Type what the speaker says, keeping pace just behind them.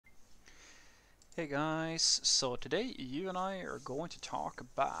Hey guys, so today you and I are going to talk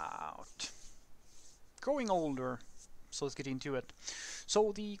about growing older. So let's get into it.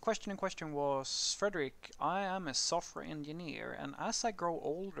 So the question in question was, Frederick, I am a software engineer, and as I grow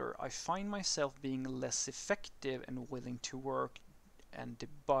older, I find myself being less effective and willing to work and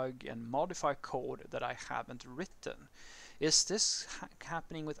debug and modify code that I haven't written. Is this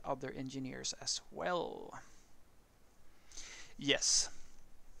happening with other engineers as well? Yes.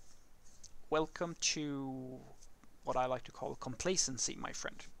 Welcome to what I like to call complacency, my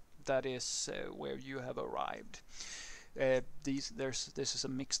friend. That is where you have arrived. This is a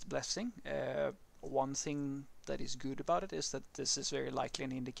mixed blessing. One thing that is good about it is that this is very likely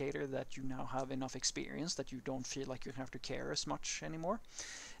an indicator that you now have enough experience that you don't feel like you have to care as much anymore.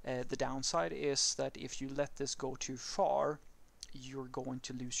 The downside is that if you let this go too far, you're going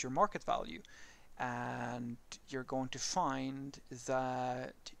to lose your market value, and you're going to find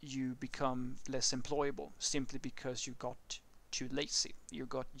that you become less employable simply because you got too lazy. You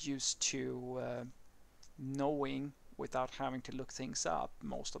got used to knowing without having to look things up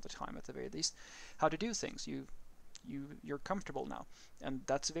most of the time, at the very least, how to do things. You're comfortable now, and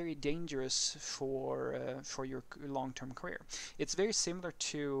that's very dangerous for your long-term career. It's very similar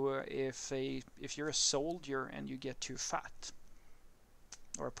to if you're a soldier and you get too fat,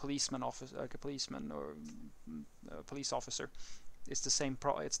 or a policeman officer, like a policeman or a police officer. It's the same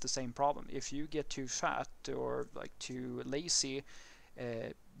problem. If you get too fat or like too lazy,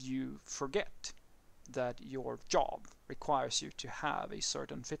 you forget that your job requires you to have a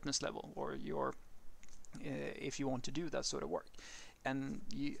certain fitness level, or if you want to do that sort of work. And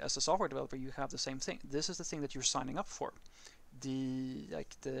you, as a software developer, you have the same thing. This is the thing that you're signing up for. The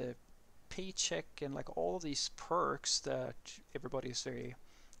paycheck and like all these perks that everybody is very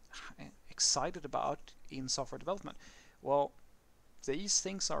excited about in software development. Well, these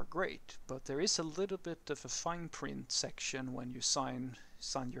things are great, but there is a little bit of a fine print section when you sign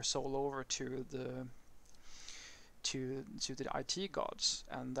your soul over to the IT gods,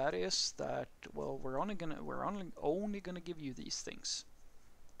 and that is that, well, we're only gonna give you these things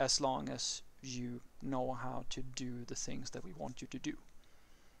as long as you know how to do the things that we want you to do.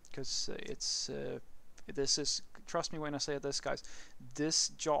 Because this is, trust me when I say this, guys, this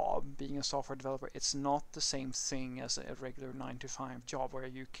job, being a software developer, it's not the same thing as a regular 9 to 5 job where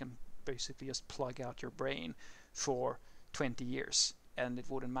you can basically just plug out your brain for 20 years and it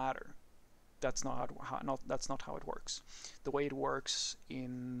wouldn't matter. That's not how it works. The way it works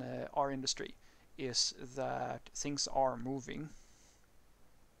in our industry is that things are moving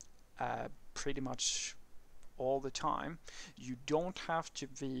pretty much all the time. You don't have to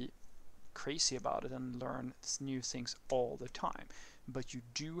be crazy about it and learn new things all the time, but you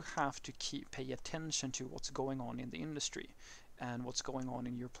do have to pay attention to what's going on in the industry and what's going on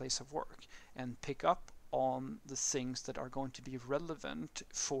in your place of work, and pick up on the things that are going to be relevant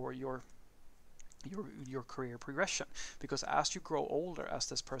for your career progression. Because as you grow older, as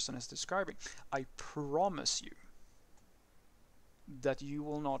this person is describing, I promise you that you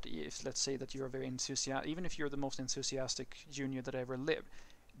will not, if let's say that you're very enthusiastic, even if you're the most enthusiastic junior that ever lived,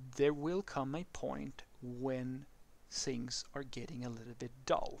 there will come a point when things are getting a little bit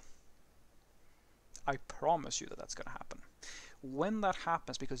dull. I promise you that that's going to happen. When that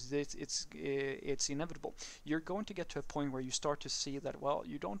happens, because it's inevitable, you're going to get to a point where you start to see that, well,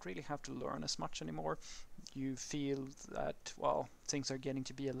 you don't really have to learn as much anymore. You feel that, well, things are getting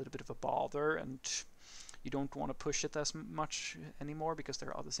to be a little bit of a bother, and you don't want to push it as much anymore because there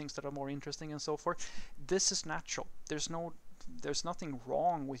are other things that are more interesting and so forth. This is natural. There's nothing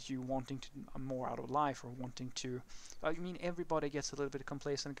wrong with you wanting to more out of life, or wanting to. I mean, everybody gets a little bit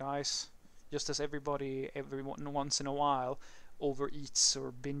complacent, guys. Just as everybody every once in a while overeats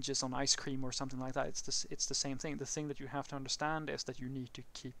or binges on ice cream or something like that. It's the same thing. The thing that you have to understand is that you need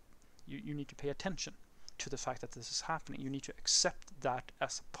to pay attention to the fact that this is happening. You need to accept that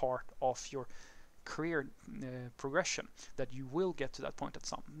as a part of your career progression, that you will get to that point at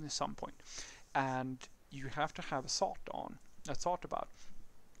some point, and you have to have a thought about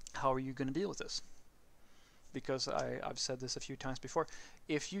how are you going to deal with this. Because I've said this a few times before,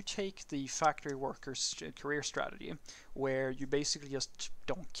 if you take the factory worker's career strategy, where you basically just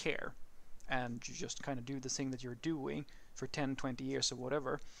don't care and you just kind of do the thing that you're doing for 10-20 years or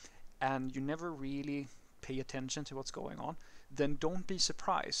whatever, and you never really pay attention to what's going on, then don't be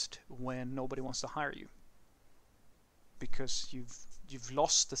surprised when nobody wants to hire you, because you've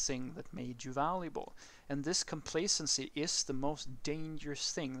lost the thing that made you valuable. And this complacency is the most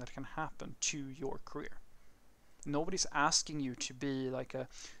dangerous thing that can happen to your career. Nobody's asking you to be like a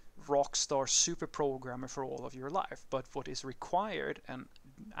rock star super programmer for all of your life, but what is required, and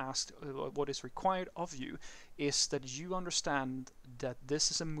asked, what is required of you, is that you understand that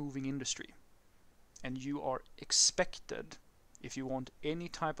this is a moving industry, and you are expected, if you want any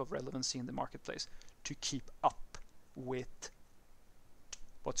type of relevancy in the marketplace, to keep up with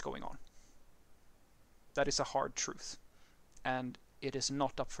what's going on. That is a hard truth, and it is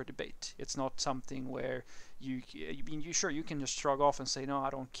not up for debate. It's not something where you sure, you can just shrug off and say, no,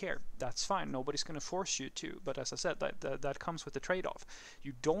 I don't care. That's fine. Nobody's going to force you to. But as I said, that comes with the trade-off.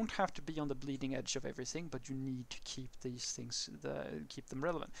 You don't have to be on the bleeding edge of everything, but you need to keep these things, keep them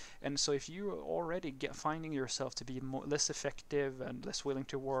relevant. And so if you're already finding yourself to be less effective and less willing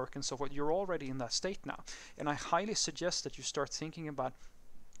to work and so forth, you're already in that state now. And I highly suggest that you start thinking about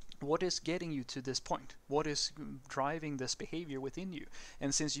what is getting you to this point? What is driving this behavior within you?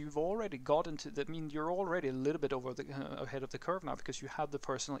 And since you've already gotten to that, you're already a little bit over ahead of the curve now, because you have the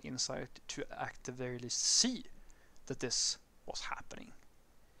personal insight to at the very least see that this was happening.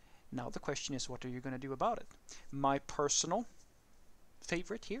 Now the question is, what are you going to do about it? My personal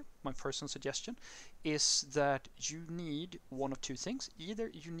favorite here, my personal suggestion, is that you need one of two things. Either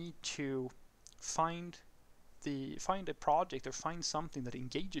you need to find a project or find something that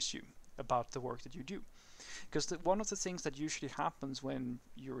engages you about the work that you do. Because one of the things that usually happens when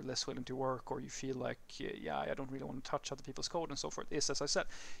you're less willing to work, or you feel like, yeah, I don't really want to touch other people's code and so forth, is, as I said,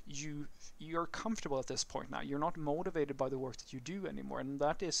 you're comfortable at this point now. You're not motivated by the work that you do anymore. And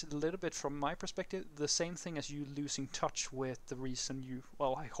that is a little bit, from my perspective, the same thing as you losing touch with the reason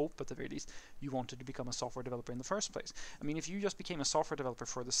I hope at the very least, you wanted to become a software developer in the first place. I mean, if you just became a software developer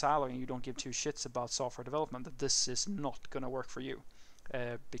for the salary and you don't give two shits about software development, that this is not going to work for you.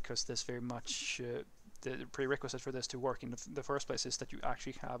 Because there's very much the prerequisite for this to work in the first place is that you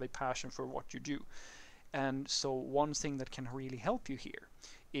actually have a passion for what you do. And so one thing that can really help you here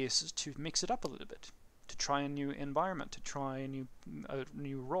is to mix it up a little bit, to try a new environment, to try a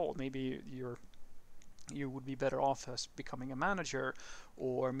new role. Maybe you would be better off as becoming a manager,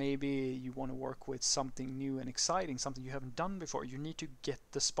 or maybe you want to work with something new and exciting, something you haven't done before. You need to get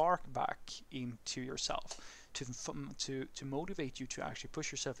the spark back into yourself to motivate you to actually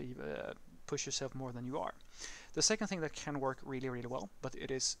push yourself more than you are. The second thing that can work really, really well, but it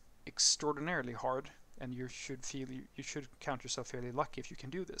is extraordinarily hard, and you should count yourself fairly lucky if you can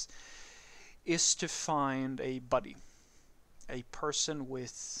do this, is to find a buddy, a person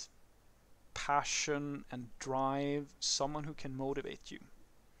with passion and drive, someone who can motivate you.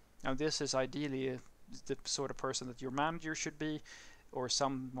 Now this is ideally the sort of person that your manager should be, or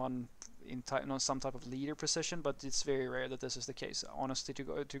someone in some type of leader position, but it's very rare that this is the case. Honestly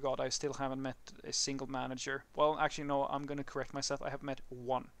to God, I still haven't met a single manager. Well, actually no, I'm going to correct myself. I have met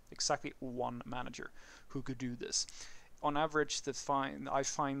exactly one manager who could do this. On average, I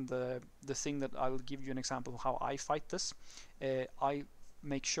find the thing that I'll give you an example of how I fight this. I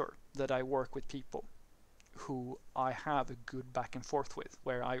make sure that I work with people who I have a good back and forth with,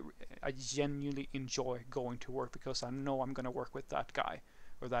 where I genuinely enjoy going to work, because I know I'm going to work with that guy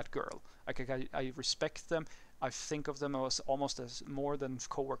or that girl. I respect them. I think of them as almost as more than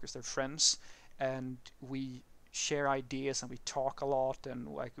co-workers. They're friends, and we share ideas and we talk a lot, and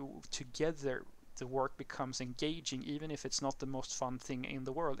like together the work becomes engaging, even if it's not the most fun thing in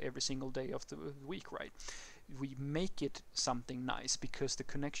the world every single day of the week, right? We make it something nice because the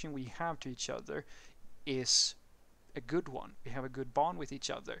connection we have to each other is a good one. We have a good bond with each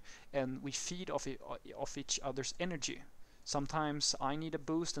other, and we feed off each other's energy. Sometimes I need a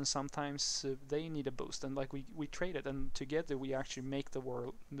boost, and sometimes they need a boost, and like we trade it, and together we actually make the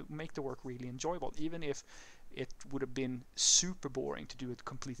work really enjoyable, even if it would have been super boring to do it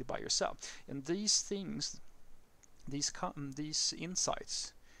completely by yourself. And these things, these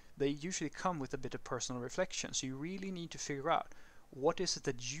insights, they usually come with a bit of personal reflection. So you really need to figure out what is it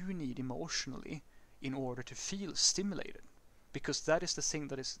that you need emotionally in order to feel stimulated, because that is the thing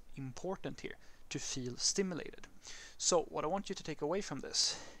that is important here, to feel stimulated. So what I want you to take away from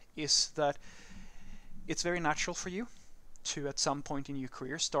this is that it's very natural for you to, at some point in your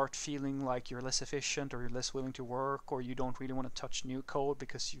career, start feeling like you're less efficient, or you're less willing to work, or you don't really want to touch new code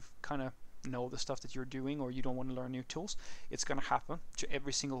because you kind of know the stuff that you're doing, or you don't want to learn new tools. It's going to happen to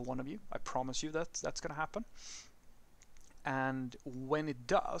every single one of you. I promise you that that's going to happen. And when it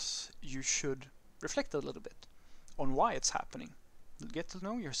does, you should reflect a little bit on why it's happening. Get to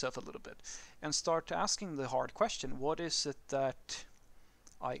know yourself a little bit and start asking the hard question: what is it that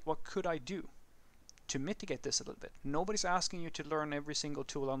what could I do to mitigate this a little bit? Nobody's asking you to learn every single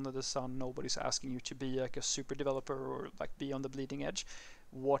tool under the sun. Nobody's asking you to be like a super developer or like be on the bleeding edge.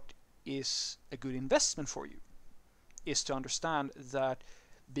 What is a good investment for you is to understand that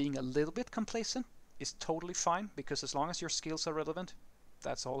being a little bit complacent is totally fine, because as long as your skills are relevant,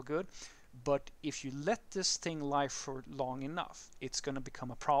 That's all good. But if you let this thing lie for long enough, it's going to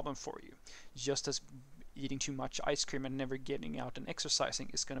become a problem for you. Just as eating too much ice cream and never getting out and exercising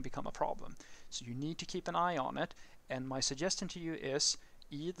is going to become a problem. So you need to keep an eye on it. And my suggestion to you is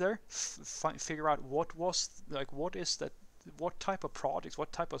either figure out what type of projects,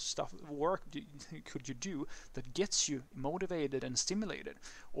 what type of work could you do that gets you motivated and stimulated?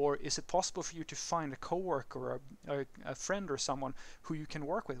 Or is it possible for you to find a coworker or a friend or someone who you can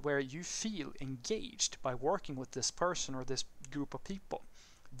work with where you feel engaged by working with this person or this group of people?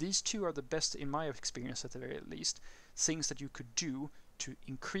 These two are the best, in my experience at the very least, things that you could do to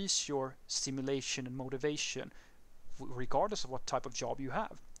increase your stimulation and motivation regardless of what type of job you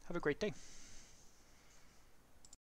have. Have a great day.